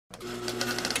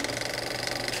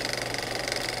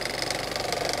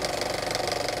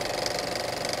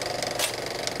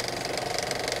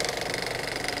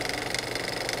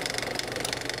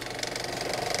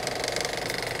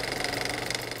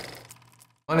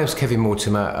name's Kevin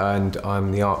Mortimer and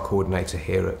I'm the art coordinator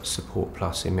here at Support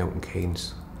Plus in Milton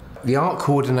Keynes. The art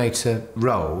coordinator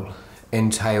role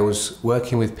entails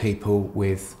working with people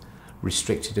with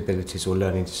restricted abilities or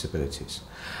learning disabilities,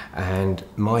 and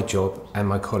my job and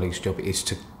my colleagues' job is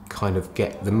to kind of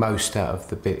get the most out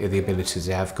of the abilities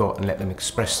they have got and let them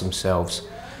express themselves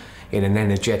in an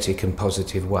energetic and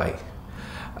positive way.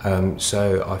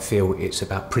 So I feel it's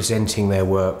about presenting their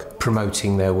work,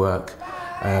 promoting their work,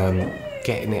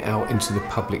 getting it out into the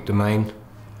public domain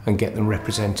and get them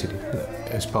represented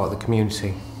as part of the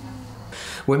community.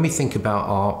 When we think about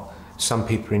art, some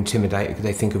people are intimidated because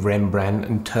they think of Rembrandt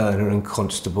and Turner and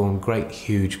Constable and great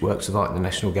huge works of art in the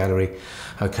National Gallery.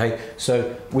 Okay,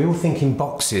 so we all think in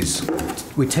boxes.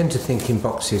 We tend to think in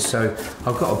boxes. So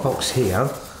I've got a box here,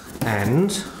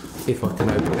 and if I can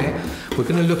open it, we're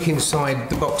going to look inside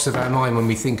the box of our mind when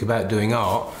we think about doing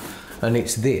art, and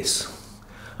it's this.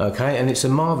 Okay, and it's a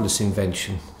marvellous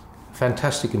invention.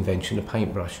 Fantastic invention, a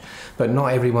paintbrush, but not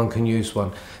everyone can use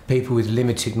one. People with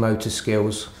limited motor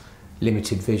skills,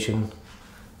 limited vision,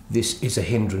 this is a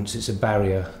hindrance, it's a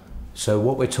barrier. So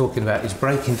what we're talking about is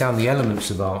breaking down the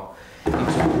elements of art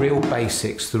into real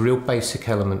basics, the real basic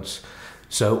elements.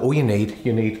 So all you need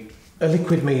a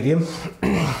liquid medium,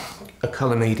 a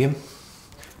colour medium,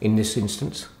 in this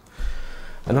instance,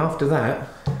 and after that,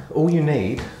 all you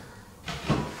need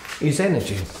is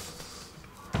energy.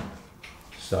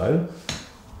 So,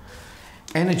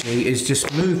 energy is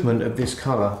just movement of this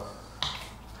colour.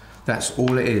 That's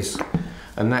all it is.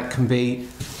 And that can be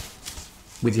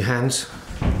with your hands.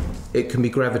 It can be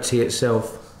gravity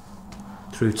itself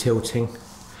through tilting.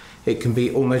 It can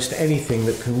be almost anything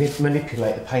that can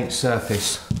manipulate the paint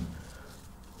surface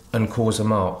and cause a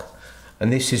mark.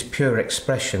 And this is pure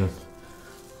expression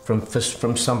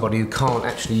from somebody who can't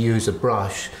actually use a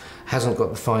brush, hasn't got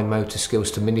the fine motor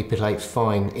skills to manipulate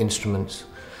fine instruments.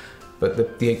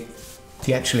 But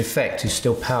the actual effect is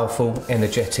still powerful,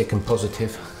 energetic and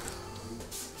positive.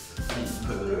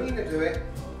 Marina do it.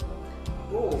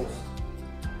 Balls.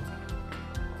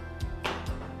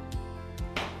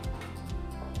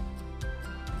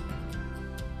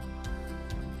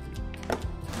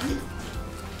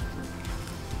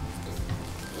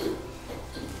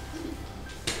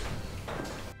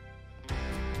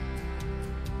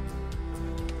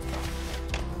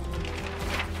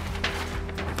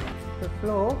 The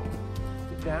floor,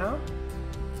 sit down.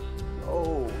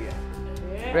 Oh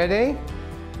yeah. Ready?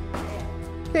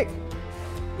 Kick.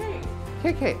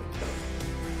 Kick it.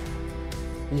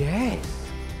 Yes.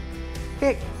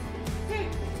 Kick.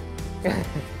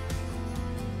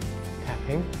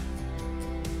 Tapping.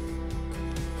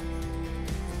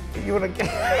 You want to get?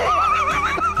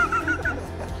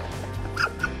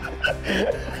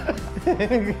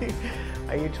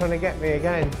 Are you trying to get me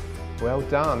again? Well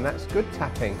done. That's good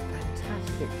tapping.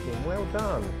 Fantastic, Kim. Well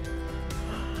done.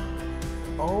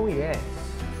 Oh yes.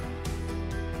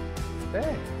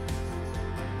 There.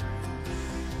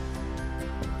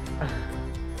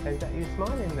 Is that you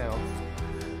smiling now?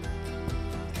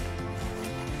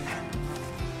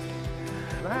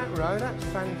 That row, that's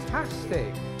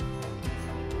fantastic.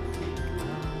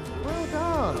 Well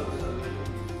done.